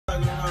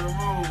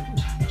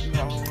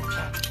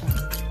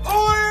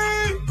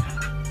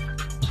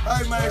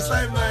man,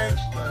 say man.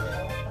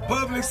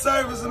 Public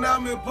service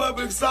announcement,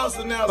 public sauce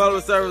announcement.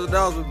 Public service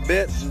announcement,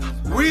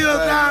 bitch. Real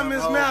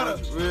diamonds matter.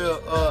 Real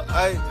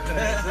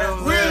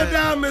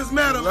diamonds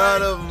matter, A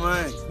lot man. of them,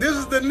 man. This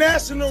is the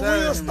National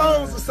Real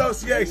Stones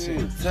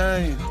Association.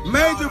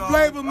 Major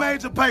flavor,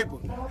 major paper.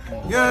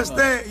 You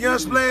understand? You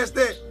understand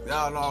that?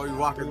 Y'all know we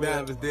walking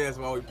down this dance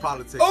while we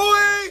politic.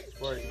 Oh,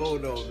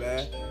 Photo,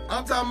 man.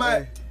 I'm talking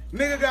about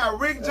nigga got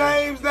Rick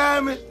James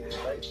diamond,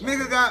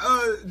 nigga got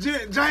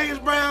James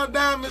Brown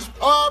diamonds,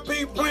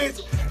 R.P.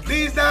 Prince.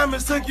 These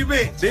diamonds took you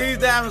bitch. These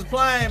diamonds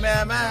plain,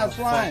 man. Mine's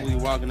plain. We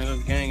walking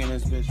niggas gang in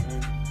this bitch,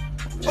 man.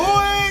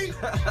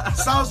 Oh,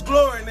 Sauce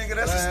Glory, nigga.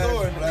 That's the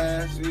story,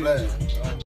 nigga.